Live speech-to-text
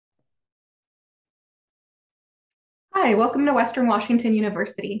Hi, welcome to Western Washington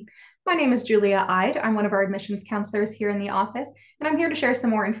University. My name is Julia Ide. I'm one of our admissions counselors here in the office, and I'm here to share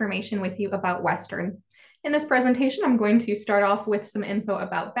some more information with you about Western. In this presentation, I'm going to start off with some info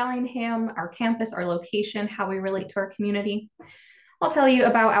about Bellingham, our campus, our location, how we relate to our community. I'll tell you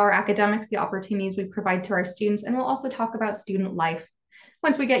about our academics, the opportunities we provide to our students, and we'll also talk about student life.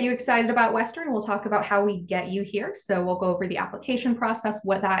 Once we get you excited about Western, we'll talk about how we get you here. So we'll go over the application process,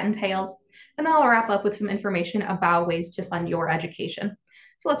 what that entails, and then I'll wrap up with some information about ways to fund your education.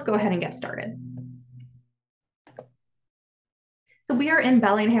 So let's go ahead and get started. So we are in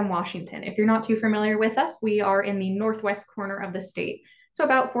Bellingham, Washington. If you're not too familiar with us, we are in the northwest corner of the state. So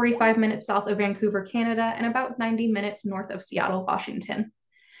about 45 minutes south of Vancouver, Canada, and about 90 minutes north of Seattle, Washington.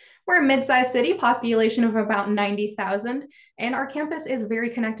 We're a mid-sized city, population of about 90,000, and our campus is very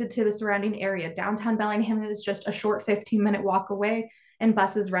connected to the surrounding area. Downtown Bellingham is just a short 15-minute walk away, and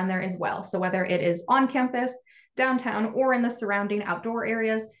buses run there as well. So whether it is on campus, downtown, or in the surrounding outdoor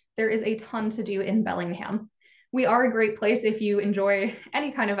areas, there is a ton to do in Bellingham. We are a great place if you enjoy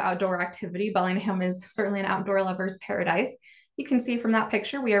any kind of outdoor activity. Bellingham is certainly an outdoor lover's paradise. You can see from that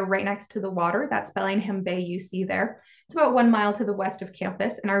picture, we are right next to the water. That's Bellingham Bay you see there. It's about 1 mile to the west of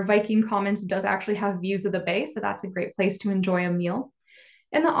campus, and our Viking Commons does actually have views of the bay, so that's a great place to enjoy a meal.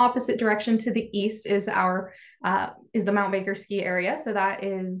 In the opposite direction to the east is the Mount Baker ski area. So that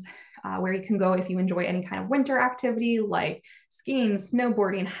is where you can go if you enjoy any kind of winter activity like skiing,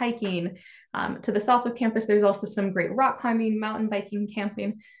 snowboarding, hiking. To the south of campus, there's also some great rock climbing, mountain biking,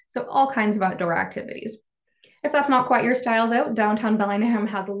 camping. So all kinds of outdoor activities. If that's not quite your style though, downtown Bellingham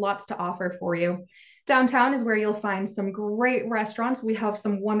has lots to offer for you. Downtown is where you'll find some great restaurants. We have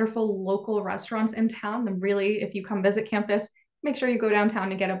some wonderful local restaurants in town. And really, if you come visit campus, make sure you go downtown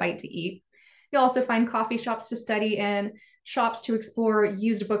to get a bite to eat. You'll also find coffee shops to study in, shops to explore,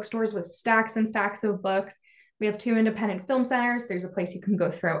 used bookstores with stacks and stacks of books. We have 2 independent film centers. There's a place you can go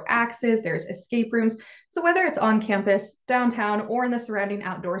throw axes. There's escape rooms. So whether it's on campus, downtown, or in the surrounding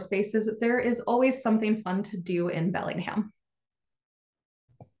outdoor spaces, there is always something fun to do in Bellingham.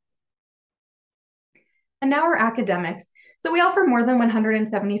 And now our academics. So we offer more than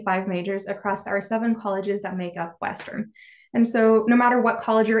 175 majors across our 7 colleges that make up Western. And so no matter what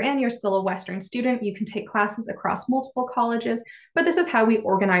college you're in, you're still a Western student. You can take classes across multiple colleges, but this is how we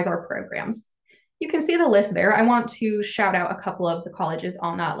organize our programs. You can see the list there. I want to shout out a couple of the colleges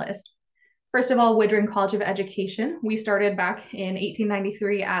on that list. First of all, Woodring College of Education. We started back in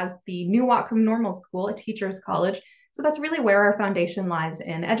 1893 as the New Whatcom Normal School, a teacher's college. So that's really where our foundation lies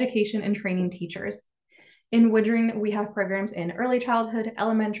in education and training teachers. In Woodring, we have programs in early childhood,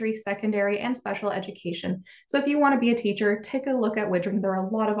 elementary, secondary, and special education. So if you want to be a teacher, take a look at Woodring. There are a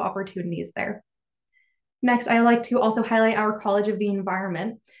lot of opportunities there. Next, I like to also highlight our College of the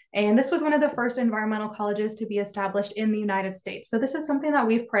Environment. And this was one of the first environmental colleges to be established in the United States. So this is something that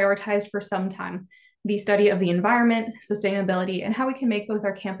we've prioritized for some time, the study of the environment, sustainability, and how we can make both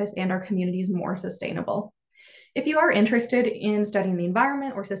our campus and our communities more sustainable. If you are interested in studying the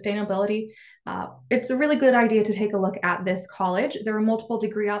environment or sustainability, it's a really good idea to take a look at this college. There are multiple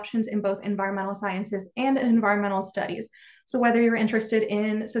degree options in both environmental sciences and environmental studies. So whether you're interested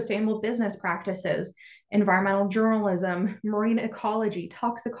in sustainable business practices, environmental journalism, marine ecology,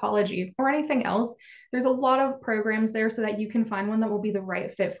 toxicology, or anything else, there's a lot of programs there so that you can find one that will be the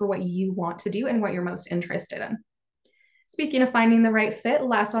right fit for what you want to do and what you're most interested in. Speaking of finding the right fit,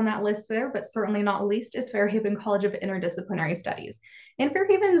 last on that list there, but certainly not least, is Fairhaven College of Interdisciplinary Studies. And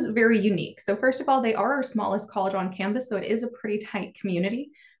Fairhaven is very unique. So first of all, they are our smallest college on campus, so it is a pretty tight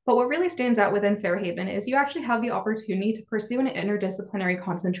community. But what really stands out within Fairhaven is you actually have the opportunity to pursue an interdisciplinary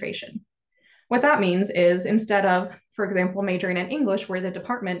concentration. What that means is instead of, for example, majoring in English, where the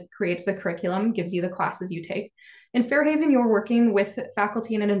department creates the curriculum, gives you the classes you take, in Fairhaven, you're working with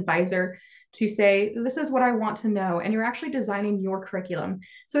faculty and an advisor to say, this is what I want to know, and you're actually designing your curriculum.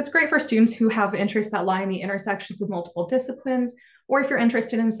 So it's great for students who have interests that lie in the intersections of multiple disciplines, or if you're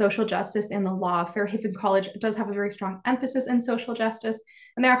interested in social justice and the law, Fairhaven College does have a very strong emphasis in social justice,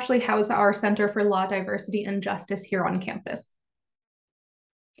 and they actually house our Center for Law, Diversity, and Justice here on campus.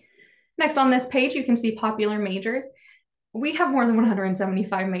 Next on this page, you can see popular majors. We have more than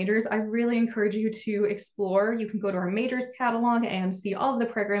 175 majors. I really encourage you to explore. You can go to our majors catalog and see all of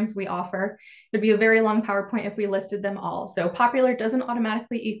the programs we offer. It'd be a very long PowerPoint if we listed them all. So popular doesn't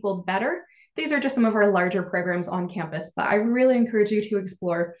automatically equal better. These are just some of our larger programs on campus, but I really encourage you to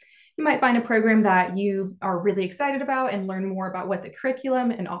explore. You might find a program that you are really excited about and learn more about what the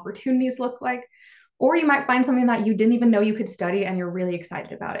curriculum and opportunities look like. Or you might find something that you didn't even know you could study and you're really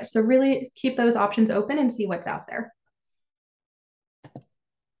excited about it. So really keep those options open and see what's out there.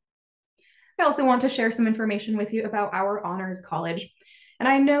 I also want to share some information with you about our honors college. And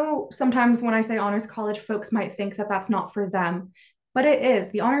I know sometimes when I say honors college, folks might think that that's not for them, but it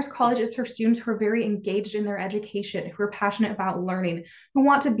is. The honors college is for students who are very engaged in their education, who are passionate about learning, who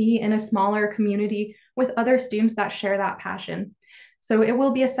want to be in a smaller community with other students that share that passion. So it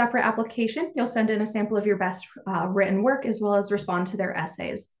will be a separate application. You'll send in a sample of your best written work as well as respond to their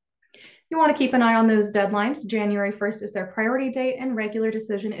essays. You want to keep an eye on those deadlines. January 1st is their priority date and regular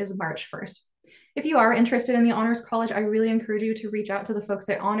decision is March 1st. If you are interested in the Honors College, I really encourage you to reach out to the folks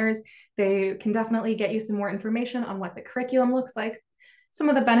at Honors. They can definitely get you some more information on what the curriculum looks like. Some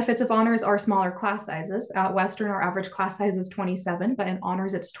of the benefits of Honors are smaller class sizes. At Western, our average class size is 27, but in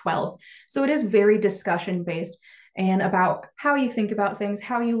Honors, it's 12. So it is very discussion-based and about how you think about things,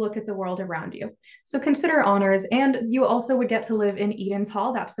 how you look at the world around you. So consider Honors, and you also would get to live in Edens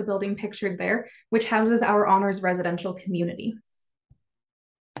Hall. That's the building pictured there, which houses our Honors residential community.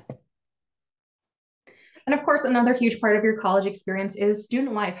 And of course, another huge part of your college experience is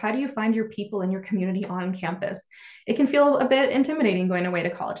student life. How do you find your people in your community on campus? It can feel a bit intimidating going away to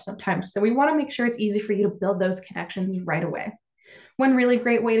college sometimes. So we want to make sure it's easy for you to build those connections right away. One really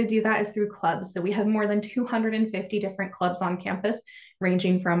great way to do that is through clubs. So we have more than 250 different clubs on campus,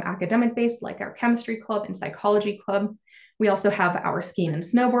 ranging from academic-based, like our chemistry club and psychology club. We also have our skiing and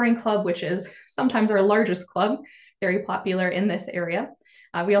snowboarding club, which is sometimes our largest club, very popular in this area.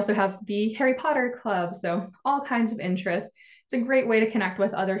 We also have the Harry Potter Club, so all kinds of interests. It's a great way to connect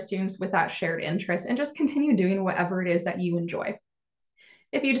with other students with that shared interest and just continue doing whatever it is that you enjoy.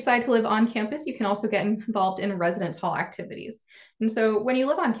 If you decide to live on campus, you can also get involved in residence hall activities. And so when you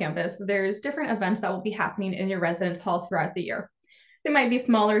live on campus, there's different events that will be happening in your residence hall throughout the year. They might be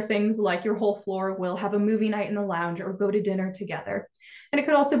smaller things like your whole floor will have a movie night in the lounge or go to dinner together. And it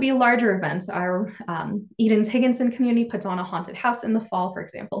could also be larger events. Our Edens Higginson community puts on a haunted house in the fall, for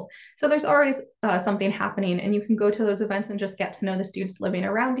example. So there's always something happening, and you can go to those events and just get to know the students living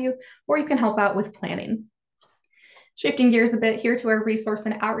around you, or you can help out with planning. Shifting gears a bit here to our Resource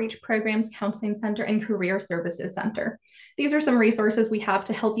and Outreach Programs, Counseling Center, and Career Services Center. These are some resources we have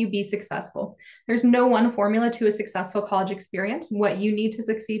to help you be successful. There's no one formula to a successful college experience. What you need to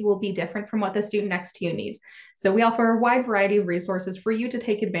succeed will be different from what the student next to you needs. So we offer a wide variety of resources for you to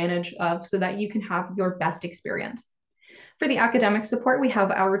take advantage of so that you can have your best experience. For the academic support, we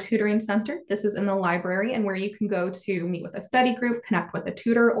have our tutoring center. This is in the library and where you can go to meet with a study group, connect with a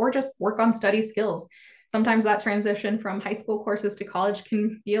tutor, or just work on study skills. Sometimes that transition from high school courses to college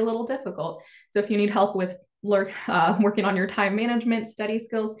can be a little difficult. So if you need help with working on your time management, study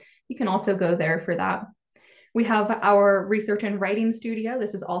skills, you can also go there for that. We have our research and writing studio.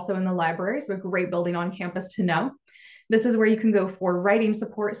 This is also in the library, so a great building on campus to know. This is where you can go for writing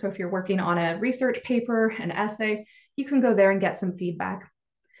support. So if you're working on a research paper, an essay, you can go there and get some feedback.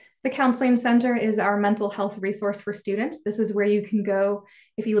 The Counseling Center is our mental health resource for students. This is where you can go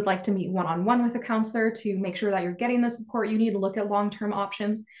if you would like to meet one-on-one with a counselor to make sure that you're getting the support you need to look at long-term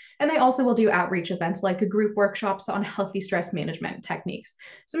options. And they also will do outreach events like group workshops on healthy stress management techniques.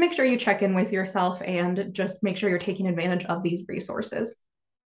 So make sure you check in with yourself and just make sure you're taking advantage of these resources.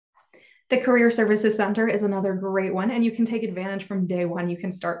 The Career Services Center is another great one, and you can take advantage from day one. You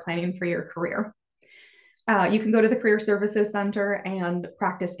can start planning for your career. You can go to the Career Services Center and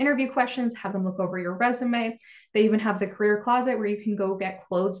practice interview questions, have them look over your resume. They even have the career closet where you can go get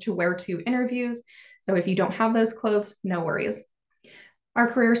clothes to wear to interviews. So if you don't have those clothes, no worries. Our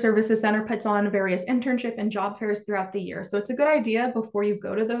Career Services Center puts on various internship and job fairs throughout the year. So it's a good idea before you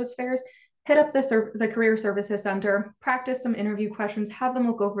go to those fairs, hit up the Career Services Center, practice some interview questions, have them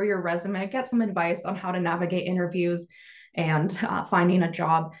look over your resume, get some advice on how to navigate interviews and finding a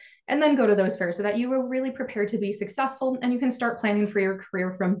job, and then go to those fairs so that you are really prepared to be successful and you can start planning for your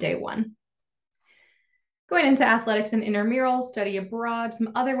career from day one. Going into athletics and intramural, study abroad,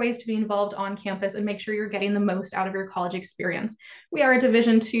 some other ways to be involved on campus and make sure you're getting the most out of your college experience. We are a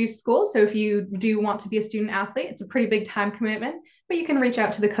Division II school, so if you do want to be a student athlete, it's a pretty big time commitment, but you can reach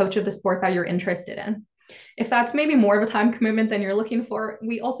out to the coach of the sport that you're interested in. If that's maybe more of a time commitment than you're looking for,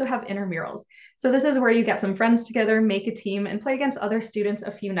 we also have intramurals. So this is where you get some friends together, make a team, and play against other students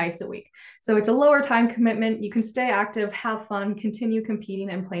a few nights a week. So it's a lower time commitment. You can stay active, have fun, continue competing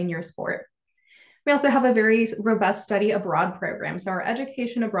and playing your sport. We also have a very robust study abroad program. So our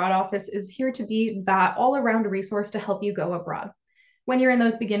Education Abroad office is here to be that all-around resource to help you go abroad. When you're in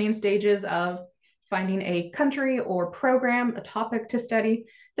those beginning stages of finding a country or program, a topic to study,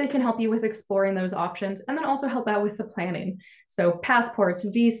 they can help you with exploring those options and then also help out with the planning. So passports,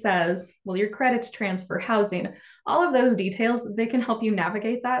 visas, will your credits transfer, housing, all of those details, they can help you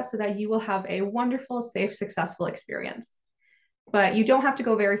navigate that so that you will have a wonderful, safe, successful experience. but you don't have to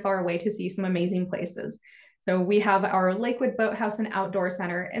go very far away to see some amazing places. So we have our Lakewood Boathouse and Outdoor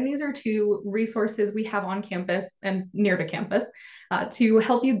Center, and these are two resources we have on campus and near to campus to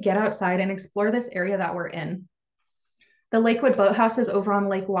help you get outside and explore this area that we're in. The Lakewood Boathouse is over on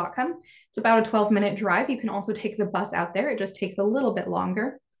Lake Whatcom. It's about a 12-minute drive. You can also take the bus out there. It just takes a little bit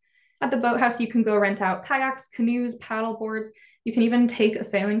longer. At the boathouse, you can go rent out kayaks, canoes, paddle boards. You can even take a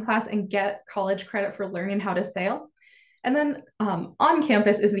sailing class and get college credit for learning how to sail. And then on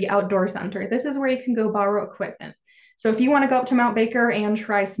campus is the Outdoor Center. This is where you can go borrow equipment. So if you want to go up to Mount Baker and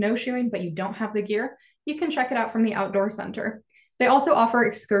try snowshoeing, but you don't have the gear, you can check it out from the Outdoor Center. They also offer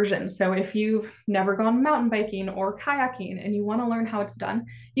excursions. So if you've never gone mountain biking or kayaking and you want to learn how it's done,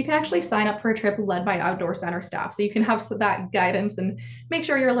 you can actually sign up for a trip led by Outdoor Center staff. So you can have that guidance and make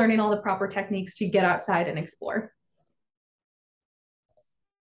sure you're learning all the proper techniques to get outside and explore.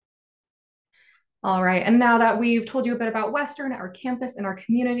 All right, and now that we've told you a bit about Western, our campus, and our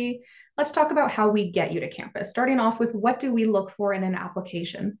community, let's talk about how we get you to campus, starting off with what do we look for in an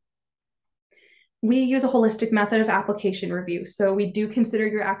application? We use a holistic method of application review. So we do consider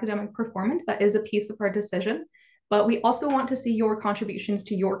your academic performance. That is a piece of our decision, but we also want to see your contributions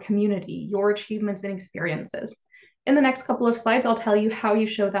to your community, your achievements and experiences. In the next couple of slides, I'll tell you how you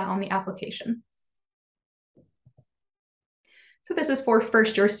show that on the application. So this is for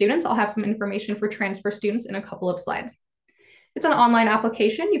first-year students. I'll have some information for transfer students in a couple of slides. It's an online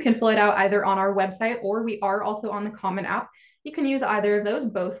application. You can fill it out either on our website or we are also on the Common App. You can use either of those,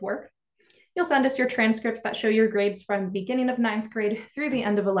 both work. You'll send us your transcripts that show your grades from the beginning of 9th grade through the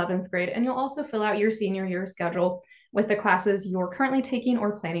end of 11th grade, and you'll also fill out your senior year schedule with the classes you're currently taking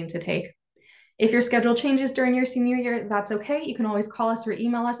or planning to take. If your schedule changes during your senior year, that's okay. You can always call us or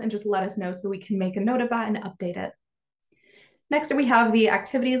email us and just let us know so we can make a note of that and update it. Next, we have the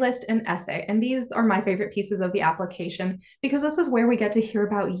activity list and essay, and these are my favorite pieces of the application because this is where we get to hear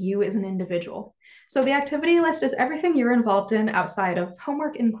about you as an individual. So the activity list is everything you're involved in outside of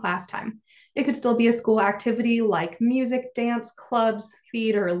homework and class time. It could still be a school activity like music, dance, clubs,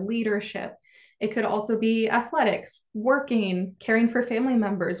 theater, leadership. It could also be athletics, working, caring for family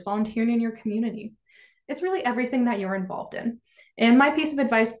members, volunteering in your community. It's really everything that you're involved in. And my piece of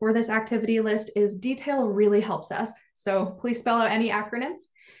advice for this activity list is detail really helps us. So please spell out any acronyms.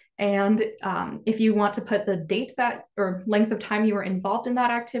 And if you want to put the dates that or length of time you were involved in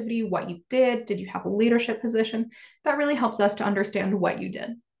that activity, what you did you have a leadership position, that really helps us to understand what you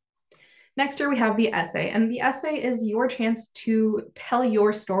did. Next year, we have the essay, and the essay is your chance to tell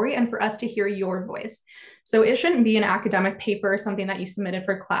your story and for us to hear your voice. So it shouldn't be an academic paper or something that you submitted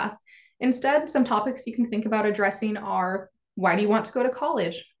for class. Instead, some topics you can think about addressing are, why do you want to go to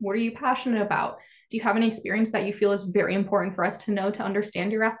college? What are you passionate about? Do you have any experience that you feel is very important for us to know to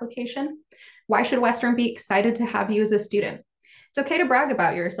understand your application? Why should Western be excited to have you as a student? It's okay to brag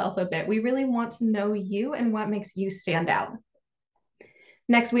about yourself a bit. We really want to know you and what makes you stand out.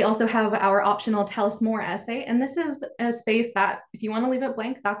 Next, we also have our optional Tell Us More essay, and this is a space that if you want to leave it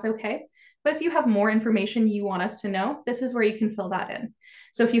blank, that's okay. But if you have more information you want us to know, this is where you can fill that in.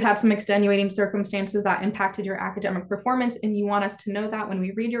 So if you have some extenuating circumstances that impacted your academic performance and you want us to know that when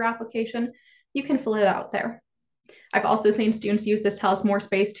we read your application, you can fill it out there. I've also seen students use this Tell Us More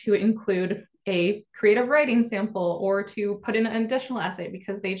space to include a creative writing sample or to put in an additional essay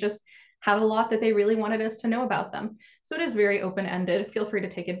because they just had a lot that they really wanted us to know about them. So it is very open-ended. Feel free to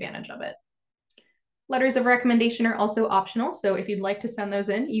take advantage of it. Letters of recommendation are also optional. So if you'd like to send those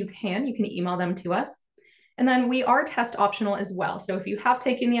in, you can email them to us. And then we are test optional as well. So if you have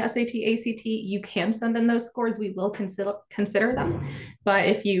taken the SAT, ACT, you can send in those scores. We will consider them. But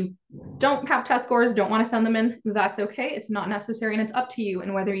if you don't have test scores, don't want to send them in, that's okay. It's not necessary and it's up to you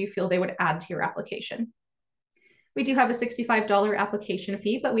and whether you feel they would add to your application. We do have a $65 application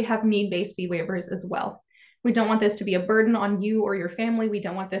fee, but we have need-based fee waivers as well. We don't want this to be a burden on you or your family. We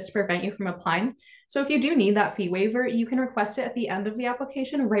don't want this to prevent you from applying. So if you do need that fee waiver, you can request it at the end of the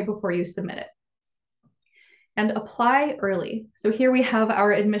application right before you submit it. And apply early. So here we have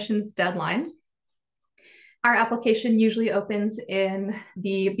our admissions deadlines. Our application usually opens in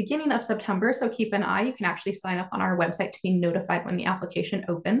the beginning of September, so keep an eye. You can actually sign up on our website to be notified when the application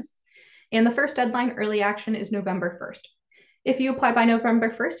opens. And the first deadline, early action, is November 1st. If you apply by November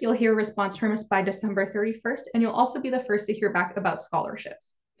 1st, you'll hear a response from us by December 31st, and you'll also be the first to hear back about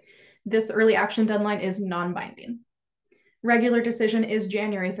scholarships. This early action deadline is non-binding. Regular decision is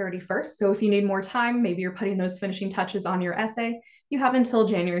January 31st, so if you need more time, maybe you're putting those finishing touches on your essay, you have until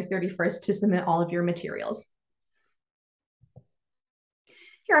January 31st to submit all of your materials.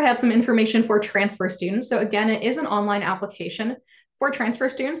 Here I have some information for transfer students. So again, it is an online application. For transfer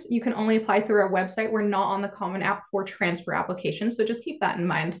students, you can only apply through our website. We're not on the Common App for transfer applications, so just keep that in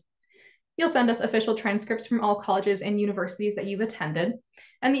mind. You'll send us official transcripts from all colleges and universities that you've attended,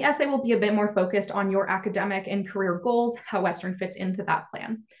 and the essay will be a bit more focused on your academic and career goals, how Western fits into that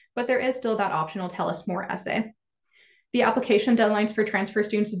plan. But there is still that optional Tell Us More essay. The application deadlines for transfer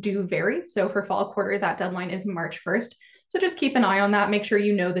students do vary. So for fall quarter, that deadline is March 1st. So just keep an eye on that. Make sure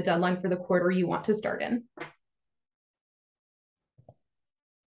you know the deadline for the quarter you want to start in.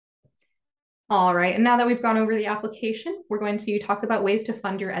 All right, and now that we've gone over the application, we're going to talk about ways to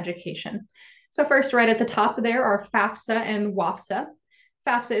fund your education. So first, right at the top there are FAFSA and WAFSA.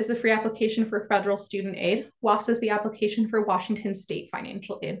 FAFSA is the free application for federal student aid. WAFSA is the application for Washington State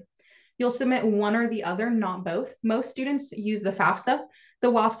financial aid. You'll submit one or the other, not both. Most students use the FAFSA. The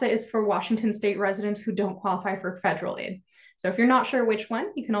WAFSA is for Washington State residents who don't qualify for federal aid. So if you're not sure which one,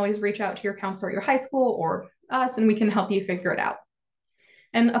 you can always reach out to your counselor at your high school or us, and we can help you figure it out.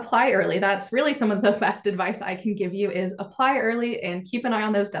 And apply early. That's really some of the best advice I can give you is apply early and keep an eye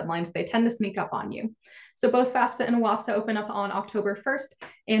on those deadlines. They tend to sneak up on you. So both FAFSA and WAFSA open up on October 1st,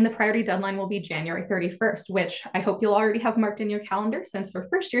 and the priority deadline will be January 31st, which I hope you'll already have marked in your calendar, since for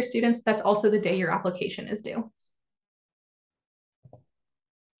first-year students, that's also the day your application is due.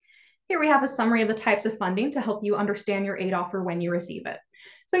 Here we have a summary of the types of funding to help you understand your aid offer when you receive it.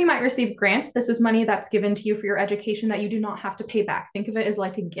 So you might receive grants. This is money that's given to you for your education that you do not have to pay back. Think of it as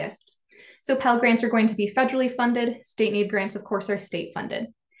like a gift. So Pell Grants are going to be federally funded. State need grants, of course, are state funded.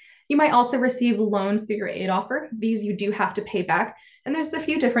 You might also receive loans through your aid offer. These you do have to pay back. And there's a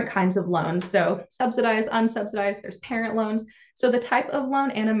few different kinds of loans. So subsidized, unsubsidized, there's parent loans. So the type of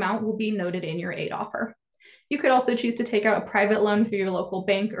loan and amount will be noted in your aid offer. You could also choose to take out a private loan through your local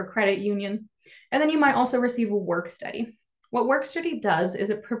bank or credit union. And then you might also receive a work study. What work study does is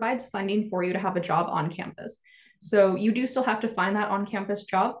it provides funding for you to have a job on campus. So you do still have to find that on-campus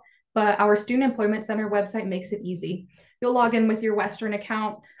job, but our Student Employment Center website makes it easy. You'll log in with your Western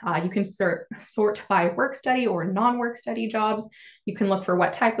account. You can sort by work study or non-work study jobs. You can look for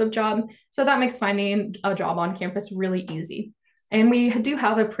what type of job. So that makes finding a job on campus really easy. And we do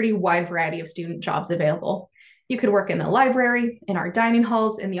have a pretty wide variety of student jobs available. You could work in the library, in our dining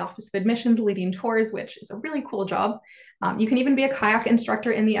halls, in the Office of Admissions, leading tours, which is a really cool job. You can even be a kayak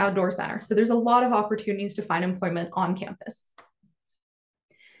instructor in the Outdoor Center. So there's a lot of opportunities to find employment on campus.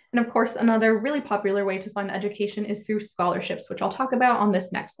 And of course, another really popular way to fund education is through scholarships, which I'll talk about on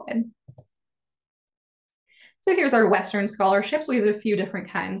this next slide. So here's our Western scholarships. We have a few different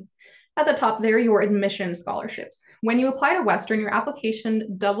kinds. At the top there, your admission scholarships. When you apply to Western, your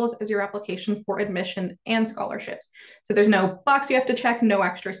application doubles as your application for admission and scholarships. So there's no box you have to check, no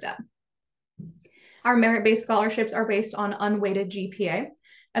extra step. Our merit-based scholarships are based on unweighted GPA.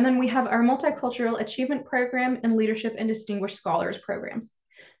 And then we have our Multicultural Achievement Program and Leadership and Distinguished Scholars programs.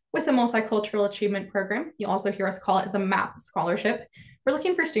 With the Multicultural Achievement Program, you also hear us call it the MAP Scholarship. We're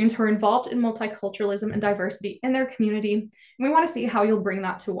looking for students who are involved in multiculturalism and diversity in their community, and we want to see how you'll bring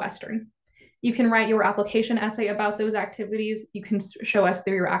that to Western. You can write your application essay about those activities. You can show us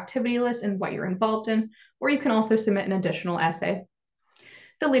through your activity list and what you're involved in, or you can also submit an additional essay.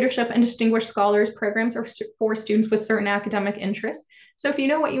 The Leadership and Distinguished Scholars programs are for students with certain academic interests. So if you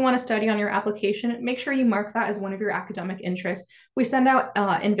know what you want to study on your application, make sure you mark that as one of your academic interests. We send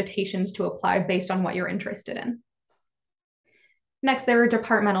out invitations to apply based on what you're interested in. Next, there are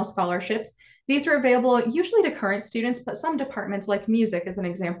departmental scholarships. These are available usually to current students, but some departments, like music as an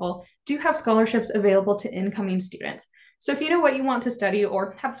example, do have scholarships available to incoming students. So if you know what you want to study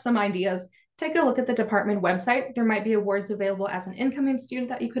or have some ideas, take a look at the department website. There might be awards available as an incoming student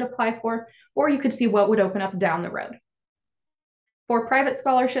that you could apply for, or you could see what would open up down the road. For private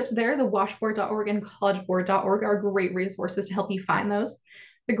scholarships there, the washboard.org and collegeboard.org are great resources to help you find those.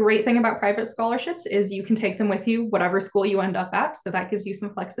 The great thing about private scholarships is you can take them with you, whatever school you end up at, so that gives you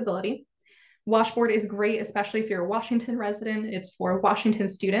some flexibility. Washboard is great, especially if you're a Washington resident. It's for Washington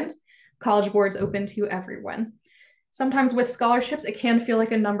students. College Board's open to everyone. Sometimes with scholarships, it can feel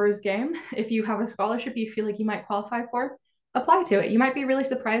like a numbers game. If you have a scholarship you feel like you might qualify for, apply to it. You might be really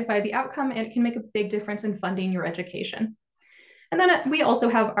surprised by the outcome, and it can make a big difference in funding your education. And then we also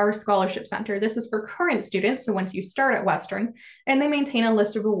have our Scholarship Center. This is for current students, so once you start at Western, and they maintain a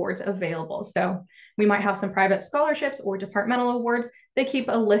list of awards available. So we might have some private scholarships or departmental awards. They keep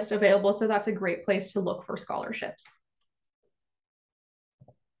a list available, so that's a great place to look for scholarships.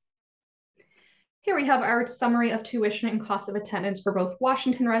 Here we have our summary of tuition and cost of attendance for both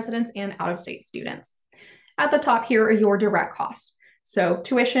Washington residents and out-of-state students. At the top here are your direct costs. So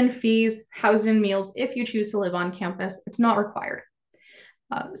tuition, fees, housing, meals, if you choose to live on campus, it's not required.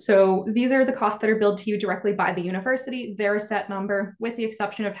 So these are the costs that are billed to you directly by the university. They're a set number, with the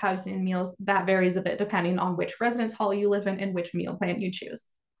exception of housing and meals. That varies a bit depending on which residence hall you live in and which meal plan you choose.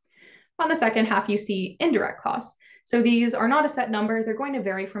 On the second half, you see indirect costs. So these are not a set number. They're going to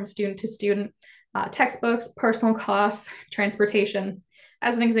vary from student to student. Textbooks, personal costs, transportation.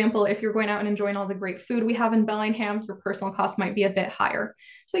 As an example, if you're going out and enjoying all the great food we have in Bellingham, your personal costs might be a bit higher.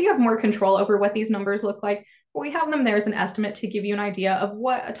 So you have more control over what these numbers look like. But we have them there as an estimate to give you an idea of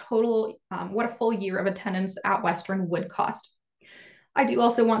what a full year of attendance at Western would cost. I do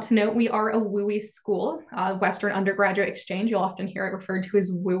also want to note we are a WUE school, Western Undergraduate Exchange. You'll often hear it referred to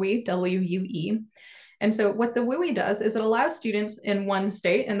as WUE, W-U-E. And so what the WUE does is it allows students in one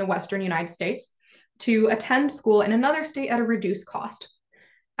state in the Western United States to attend school in another state at a reduced cost.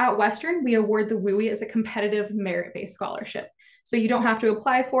 At Western, we award the WUE as a competitive merit-based scholarship. So you don't have to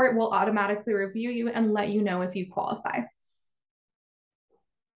apply for it. We'll automatically review you and let you know if you qualify.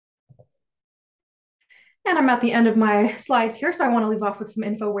 And I'm at the end of my slides here, so I want to leave off with some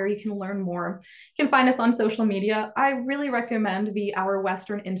info where you can learn more. You can find us on social media. I really recommend the Our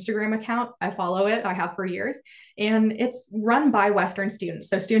Western Instagram account. I follow it, I have for years, and it's run by Western students.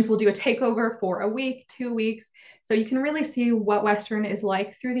 So students will do a takeover for a week, 2 weeks, so you can really see what Western is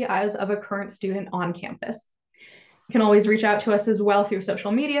like through the eyes of a current student on campus. You can always reach out to us as well through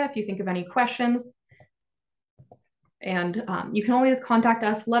social media if you think of any questions. And you can always contact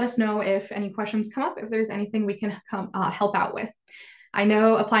us. Let us know if any questions come up, if there's anything we can help out with. I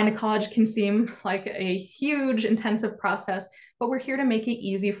know applying to college can seem like a huge, intensive process, but we're here to make it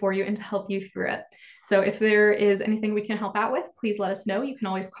easy for you and to help you through it. So if there is anything we can help out with, please let us know. You can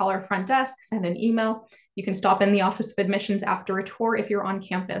always call our front desk, send an email. You can stop in the Office of Admissions after a tour if you're on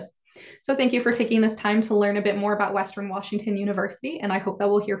campus. So thank you for taking this time to learn a bit more about Western Washington University, and I hope that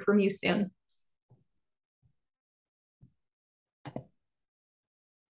we'll hear from you soon.